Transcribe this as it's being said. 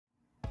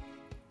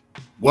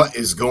What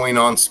is going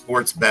on,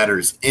 sports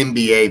bettors,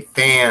 NBA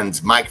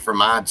fans? Mike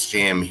from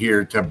OddsJam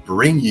here to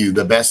bring you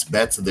the best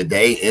bets of the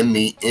day in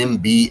the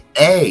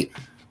NBA.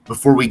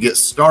 Before we get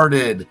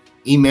started,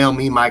 email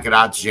me, Mike at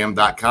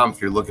oddsjam.com,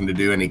 if you're looking to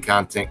do any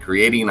content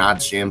creating.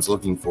 OddsJam's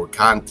looking for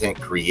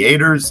content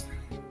creators.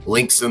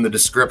 Links in the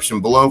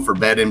description below for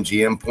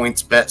BetMGM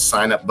points bet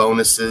sign-up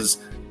bonuses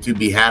to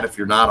be had if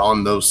you're not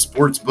on those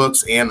sports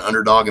books, and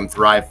Underdog and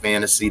Thrive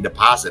Fantasy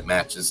deposit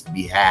matches to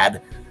be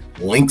had.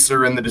 Links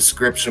are in the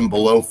description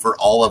below for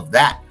all of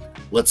that.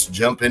 Let's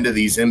jump into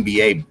these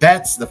NBA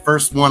bets. The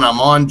first one I'm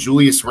on,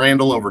 Julius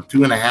Randle over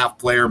 2.5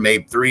 player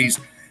made threes.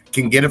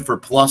 Can get it for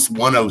plus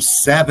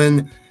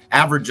 107.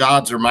 Average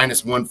odds are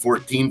minus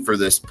 114 for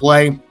this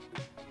play.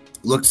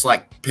 Looks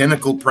like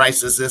Pinnacle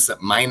prices this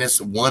at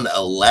minus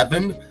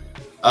 111.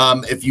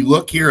 If you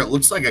look here, it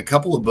looks like a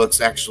couple of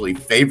books actually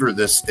favor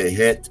this to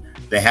hit.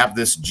 They have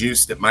this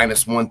juiced at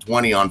minus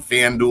 120 on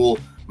FanDuel,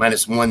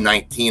 minus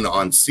 119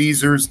 on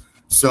Caesars.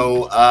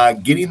 So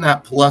getting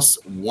that plus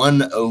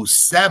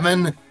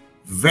 107,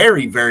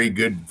 very, very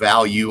good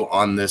value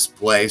on this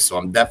play. So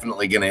I'm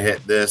definitely going to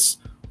hit this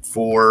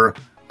for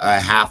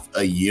half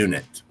a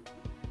unit.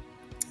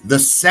 The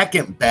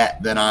second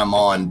bet that I'm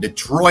on,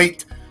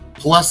 Detroit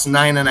plus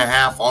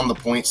 9.5 on the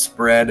point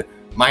spread,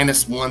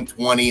 minus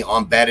 120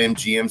 on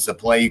BetMGM's the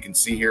play. You can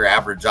see here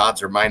average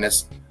odds are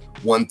minus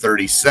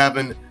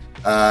 137.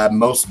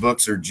 Most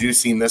books are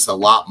juicing this a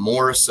lot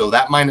more, so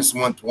that minus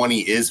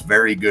 120 is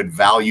very good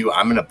value.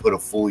 I'm going to put a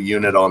full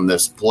unit on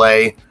this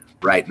play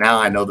right now.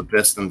 I know the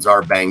Pistons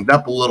are banged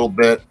up a little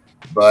bit,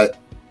 but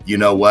you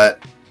know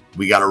what?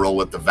 We got to roll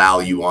with the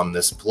value on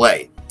this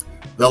play.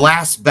 The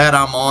last bet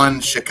I'm on,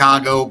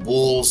 Chicago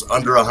Bulls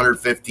under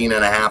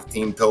 115.5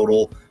 team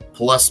total,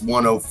 plus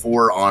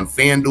 104 on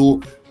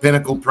FanDuel.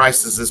 Pinnacle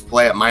prices this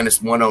play at minus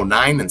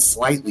 109 and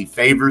slightly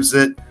favors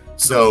it.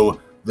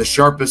 So the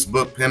sharpest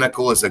book,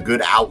 Pinnacle, is a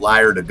good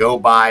outlier to go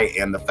by,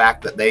 and the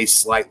fact that they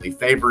slightly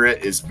favor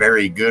it is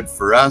very good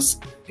for us.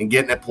 And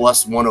getting it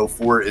plus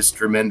 104 is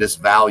tremendous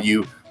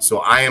value. So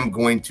I am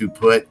going to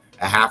put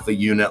a half a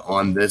unit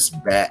on this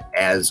bet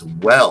as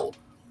well.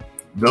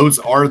 Those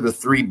are the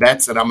three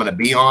bets that I'm going to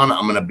be on.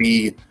 I'm going to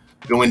be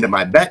going to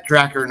my bet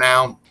tracker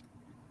now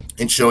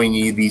and showing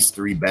you these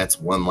three bets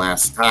one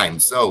last time.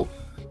 So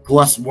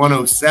plus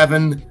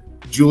 107.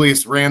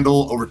 Julius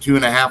Randle over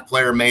 2.5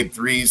 player made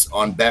threes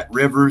on Bet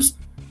Rivers.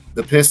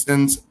 The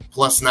Pistons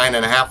plus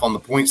 9.5 on the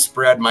point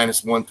spread,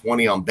 minus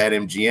 120 on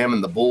BetMGM,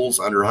 and the Bulls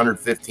under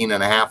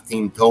 115.5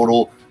 team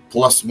total,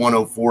 plus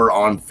 104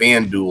 on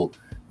FanDuel.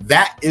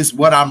 That is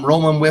what I'm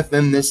rolling with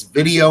in this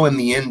video in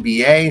the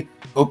NBA.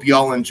 Hope you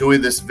all enjoy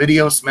this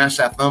video. Smash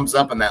that thumbs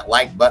up and that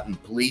like button,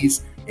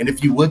 please. And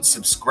if you would,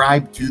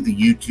 subscribe to the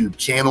YouTube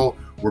channel.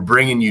 We're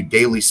bringing you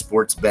daily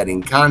sports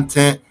betting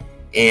content.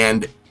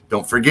 And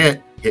don't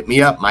forget, hit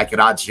me up, Mike at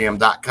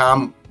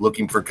oddsjam.com,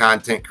 looking for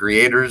content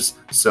creators.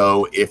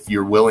 So if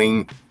you're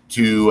willing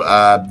to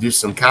do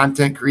some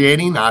content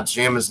creating,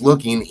 OddsJam is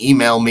looking.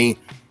 Email me.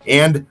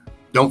 And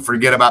don't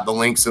forget about the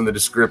links in the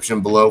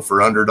description below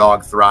for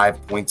Underdog,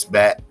 Thrive,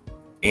 PointsBet,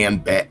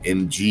 and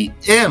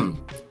BetMGM.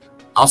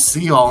 I'll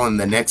see you all in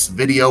the next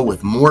video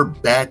with more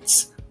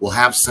bets. We'll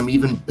have some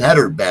even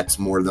better bets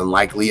more than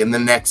likely in the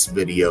next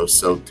video.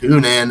 So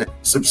tune in,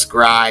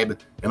 subscribe,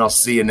 and I'll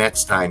see you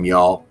next time,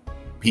 y'all.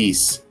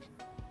 Peace.